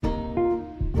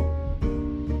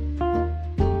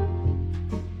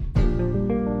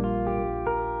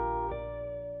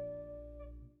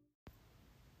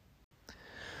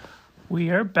We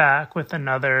are back with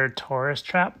another Tourist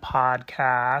Trap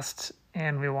podcast,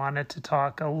 and we wanted to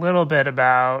talk a little bit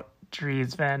about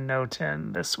Dries van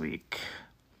Noten this week.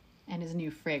 And his new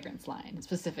fragrance line,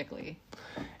 specifically.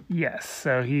 Yes,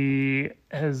 so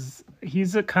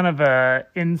he's a kind of a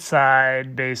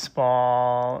inside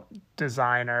baseball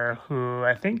designer who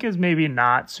I think is maybe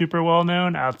not super well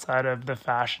known outside of the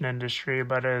fashion industry,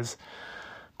 but has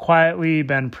quietly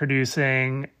been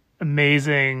producing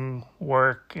amazing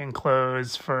work and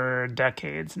clothes for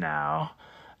decades now.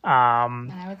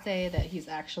 And I would say that he's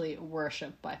actually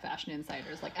worshipped by fashion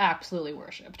insiders, like absolutely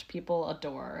worshipped. People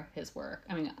adore his work.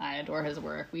 I mean, I adore his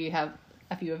work. We have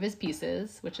a few of his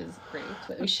pieces, which is great,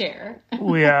 that we share.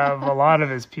 We have a lot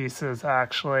of his pieces,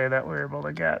 actually, that we were able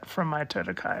to get from my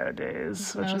Totakayo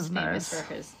days, which is nice. Most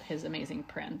famous for his amazing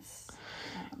prints.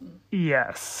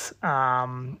 Yes.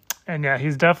 And yeah,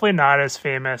 he's definitely not as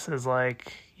famous as,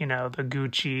 like, you know, the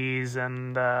Gucci's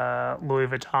and the Louis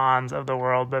Vuittons of the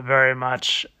world, but very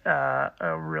much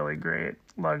a really great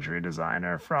luxury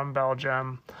designer from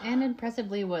Belgium. And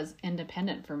impressively was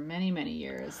independent for many, many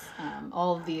years.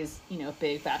 All of these,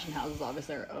 big fashion houses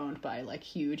obviously are owned by like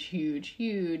huge,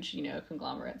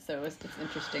 conglomerates. So it's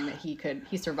interesting that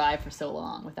he survived for so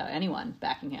long without anyone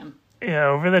backing him. Yeah,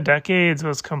 over the decades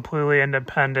was completely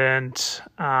independent,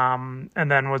 and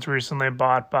then was recently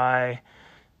bought by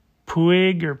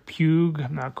Puig or Pug.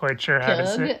 I'm not quite sure how to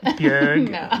say it. Pug.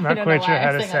 No, I'm not quite sure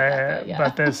how to say it. Yeah.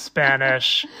 But this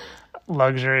Spanish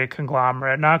luxury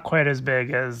conglomerate, not quite as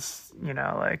big as,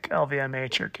 like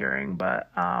LVMH or Kering, but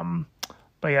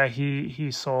yeah, he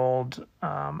sold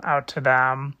out to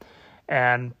them,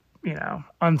 and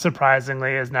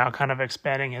unsurprisingly is now kind of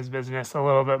expanding his business a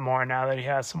little bit more now that he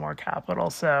has some more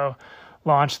capital. So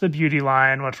launched the beauty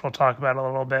line, which we'll talk about a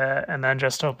little bit, and then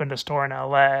just opened a store in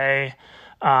LA,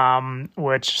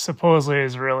 which supposedly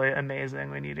is really amazing.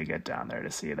 We need to get down there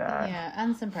to see that. Yeah,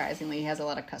 unsurprisingly, he has a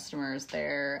lot of customers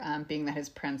there, being that his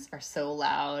prints are so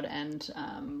loud and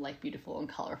like beautiful and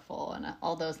colorful, and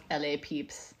all those LA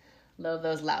peeps love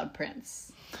those loud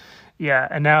prints. Yeah,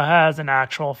 and now has an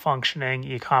actual functioning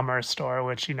e-commerce store,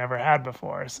 which he never had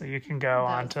before. So you can go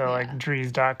onto like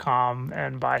Dries.com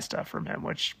and buy stuff from him,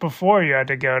 which before you had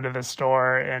to go to the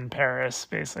store in Paris,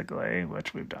 basically,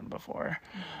 which we've done before.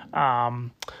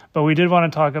 But we did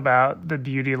want to talk about the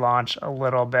beauty launch a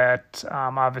little bit.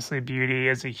 Obviously, beauty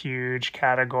is a huge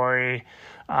category,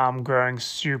 growing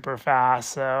super fast.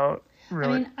 So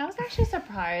really? I mean, I was actually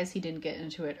surprised he didn't get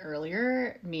into it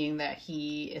earlier, meaning that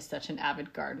he is such an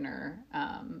avid gardener.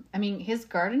 I mean, his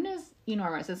garden is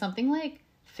enormous. It's something like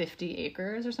 50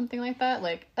 acres or something like that.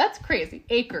 Like, that's crazy.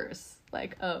 Acres,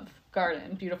 like, of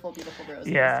garden. Beautiful, beautiful roses.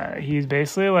 Yeah, he's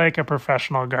basically like a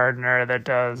professional gardener that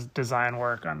does design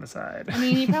work on the side. I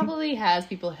mean, he probably has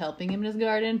people helping him in his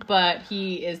garden, but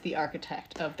he is the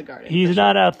architect of the garden. He's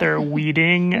not out there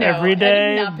weeding every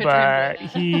day, but right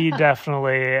he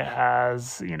definitely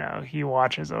has, he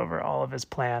watches over all of his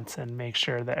plants and makes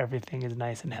sure that everything is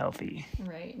nice and healthy.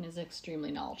 Right, and is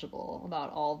extremely knowledgeable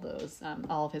about all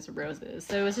of his roses.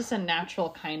 So it was just a natural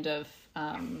kind of,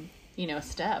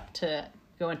 step to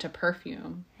go into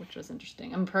perfume, which was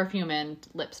interesting. Perfume and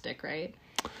lipstick, right?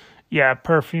 Yeah,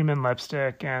 perfume and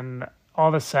lipstick, and all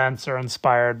the scents are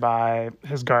inspired by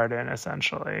his garden,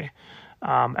 essentially.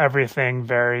 Everything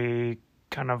very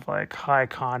kind of like high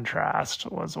contrast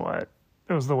was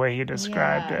the way he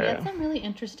described it. He had some really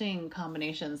interesting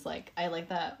combinations. Like, I like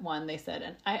that one they said,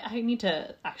 and I need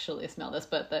to actually smell this,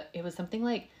 but it was something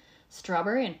like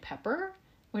strawberry and pepper,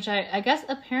 which I guess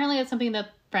apparently it's something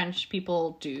that French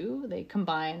people do. They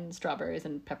combine strawberries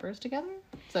and peppers together.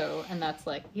 So, and that's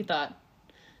like, he thought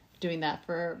doing that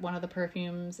for one of the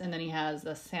perfumes. And then he has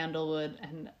a sandalwood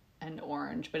and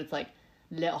orange, but it's like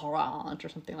l'orange or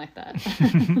something like that.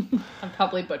 I'm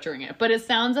probably butchering it, but it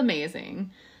sounds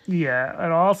amazing. Yeah,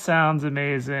 it all sounds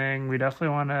amazing. We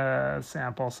definitely want to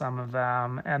sample some of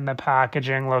them. And the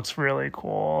packaging looks really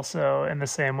cool. So in the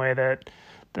same way that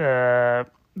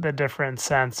the different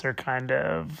scents are kind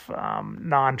of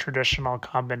non-traditional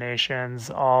combinations,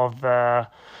 all of the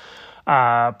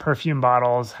perfume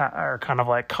bottles are kind of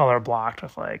like color blocked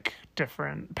with like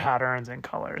different patterns and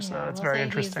colors. So it's very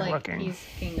interesting looking. He's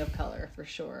king of color for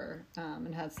sure,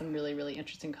 and has some really, really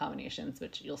interesting combinations,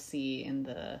 which you'll see in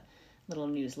the little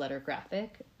newsletter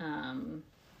graphic. I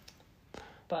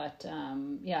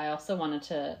also wanted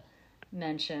to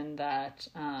mention that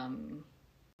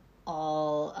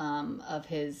all of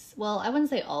his, well, I wouldn't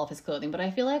say all of his clothing, but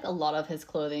I feel like a lot of his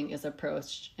clothing is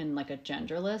approached in like a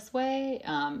genderless way,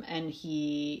 and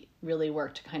he really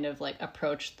worked to kind of like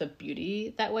approach the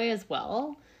beauty that way as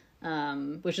well.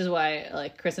 Which is why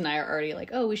like Chris and I are already like,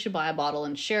 oh, we should buy a bottle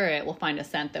and share it. We'll find a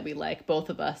scent that we like, both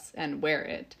of us, and wear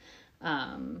it.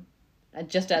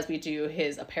 Just as we do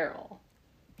his apparel.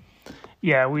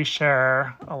 Yeah, we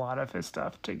share a lot of his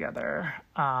stuff together.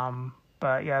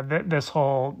 But yeah, this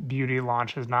whole beauty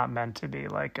launch is not meant to be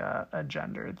like a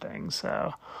gendered thing.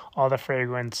 So all the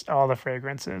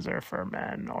fragrances are for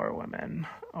men or women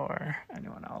or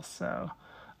anyone else. So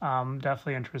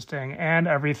definitely interesting, and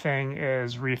everything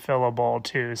is refillable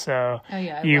too. So Oh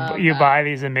yeah, I you love you that. buy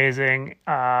these amazing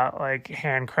like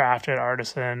handcrafted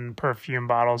artisan perfume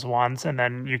bottles once, and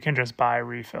then you can just buy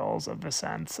refills of the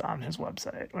scents on his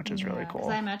website, which is really Because cool.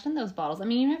 I imagine those bottles. I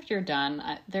mean, even if you're done,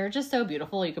 they're just so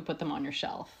beautiful. You could put them on your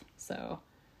shelf. So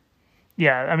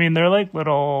Yeah, I mean they're like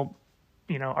little,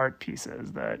 art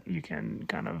pieces that you can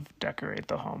kind of decorate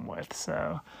the home with.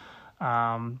 So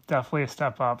definitely a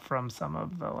step up from some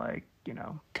of the like,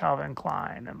 Calvin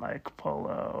Klein and like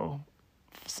Polo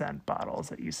scent bottles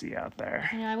that you see out there.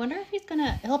 yeah, I wonder if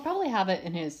he'll probably have it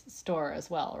in his store as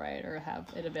well, right? Or have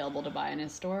it available to buy in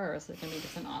his store, or is it gonna be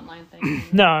just an online thing?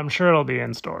 No, I'm sure it'll be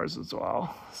in stores as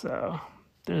well. So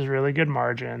there's really good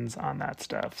margins on that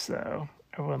stuff. So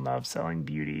everyone loves selling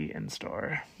beauty in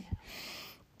store.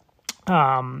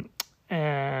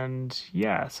 And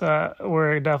yeah, so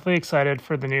we're definitely excited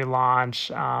for the new launch.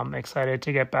 Excited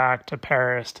to get back to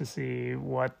Paris to see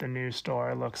what the new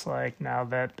store looks like now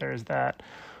that there's that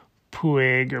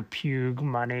Puig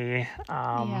money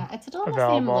Yeah, it's still in the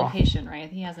same available. location, right?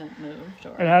 He hasn't moved,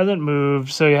 It or hasn't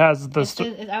moved, so he has the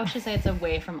I should say it's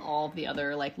away from all of the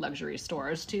other like luxury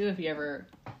stores too. If you ever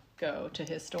go to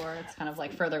his store, it's kind of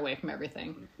like further away from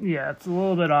everything. yeah, it's a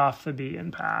little bit off the beaten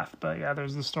path, but yeah,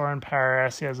 there's a store in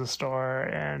Paris. He has a store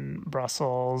in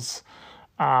Brussels.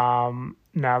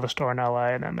 Now the store in LA,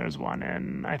 and then there's one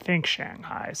in, I think,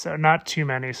 Shanghai. So not too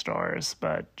many stores,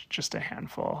 but just a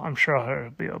handful. I'm sure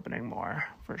he'll be opening more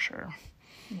for sure.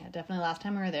 Yeah, definitely. Last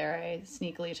time we were there, I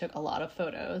sneakily took a lot of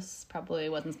photos. Probably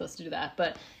wasn't supposed to do that,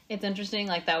 but it's interesting.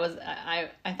 Like that was, I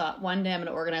thought one day I'm going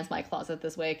to organize my closet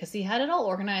this way, because he had it all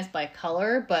organized by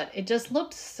color, but it just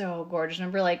looked so gorgeous.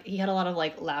 Remember, like he had a lot of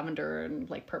like lavender and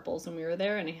like purples when we were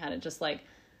there, and he had it just like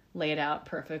laid out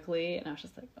perfectly, and I was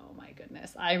just like, oh my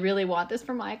goodness, I really want this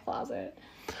for my closet.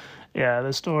 Yeah,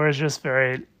 the store is just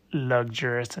very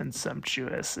luxurious and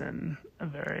sumptuous and a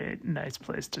very nice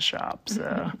place to shop.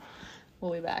 So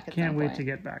We'll be back at can't some wait point. to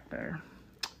get back there.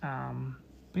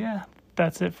 Yeah,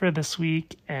 that's it for this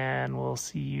week, and we'll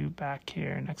see you back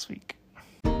here next week.